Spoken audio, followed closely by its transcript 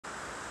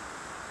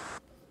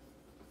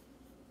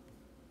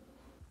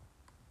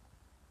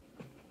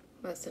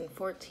Lesson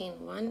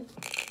 14:1.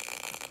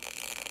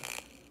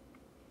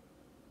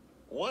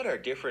 What are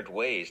different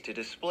ways to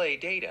display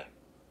data?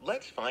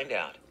 Let's find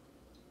out.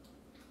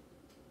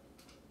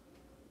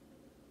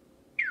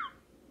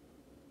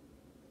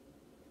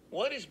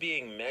 What is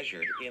being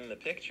measured in the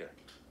picture?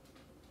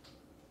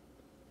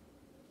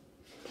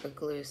 A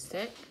glue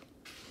stick.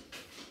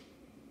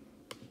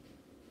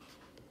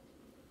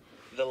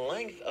 The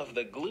length of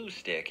the glue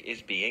stick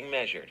is being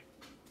measured.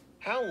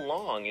 How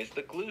long is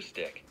the glue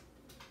stick?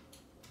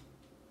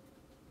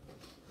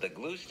 The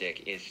glue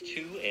stick is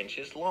 2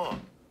 inches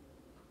long.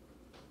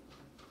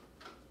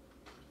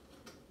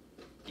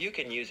 You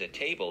can use a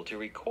table to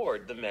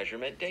record the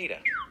measurement data.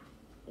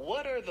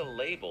 What are the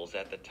labels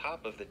at the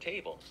top of the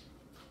table?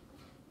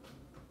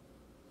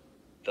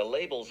 The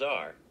labels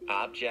are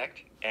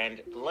object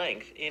and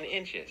length in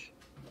inches.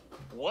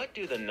 What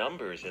do the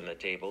numbers in the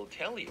table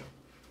tell you?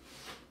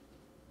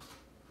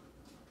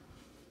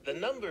 The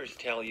numbers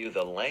tell you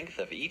the length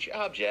of each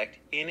object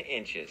in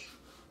inches.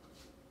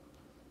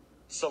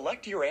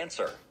 Select your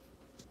answer.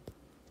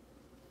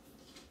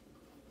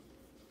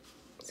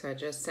 So I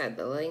just said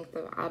the length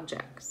of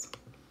objects.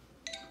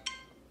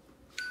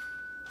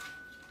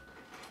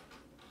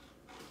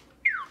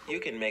 You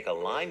can make a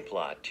line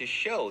plot to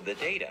show the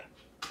data.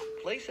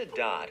 Place a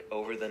dot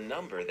over the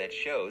number that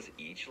shows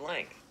each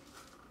length.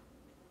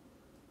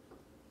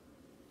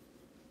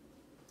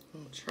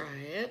 We'll try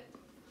it.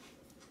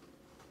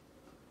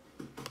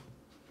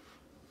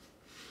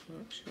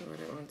 Not sure what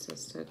it wants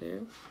us to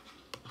do.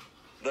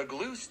 The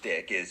glue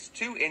stick is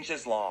 2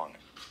 inches long.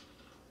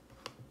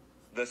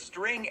 The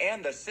string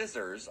and the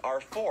scissors are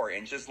 4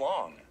 inches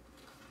long.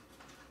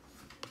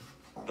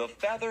 The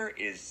feather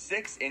is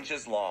 6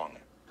 inches long.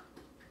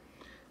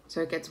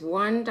 So it gets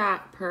 1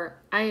 dot per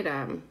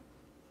item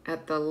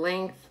at the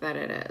length that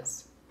it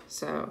is.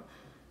 So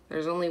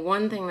there's only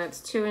one thing that's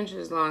 2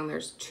 inches long.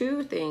 There's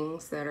 2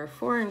 things that are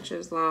 4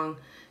 inches long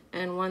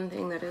and 1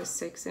 thing that is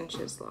 6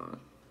 inches long.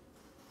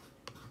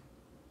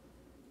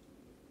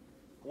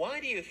 Why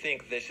do you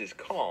think this is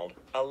called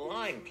a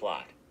line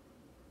plot?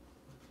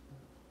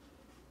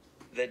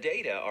 The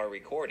data are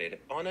recorded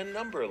on a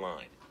number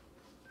line.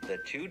 The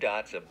 2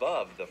 dots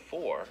above the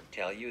 4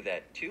 tell you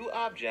that 2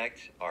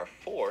 objects are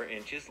 4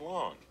 inches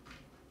long.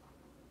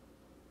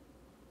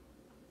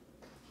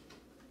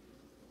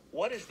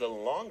 What is the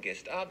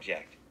longest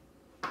object?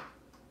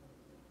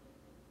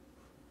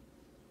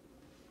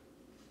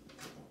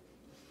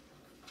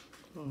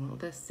 Well,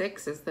 the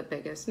 6 is the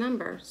biggest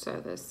number, so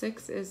the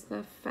 6 is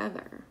the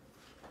feather.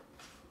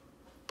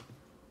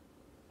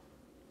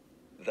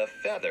 The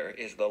feather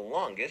is the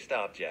longest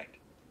object.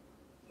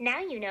 Now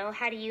you know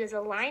how to use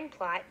a line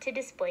plot to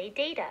display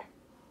data.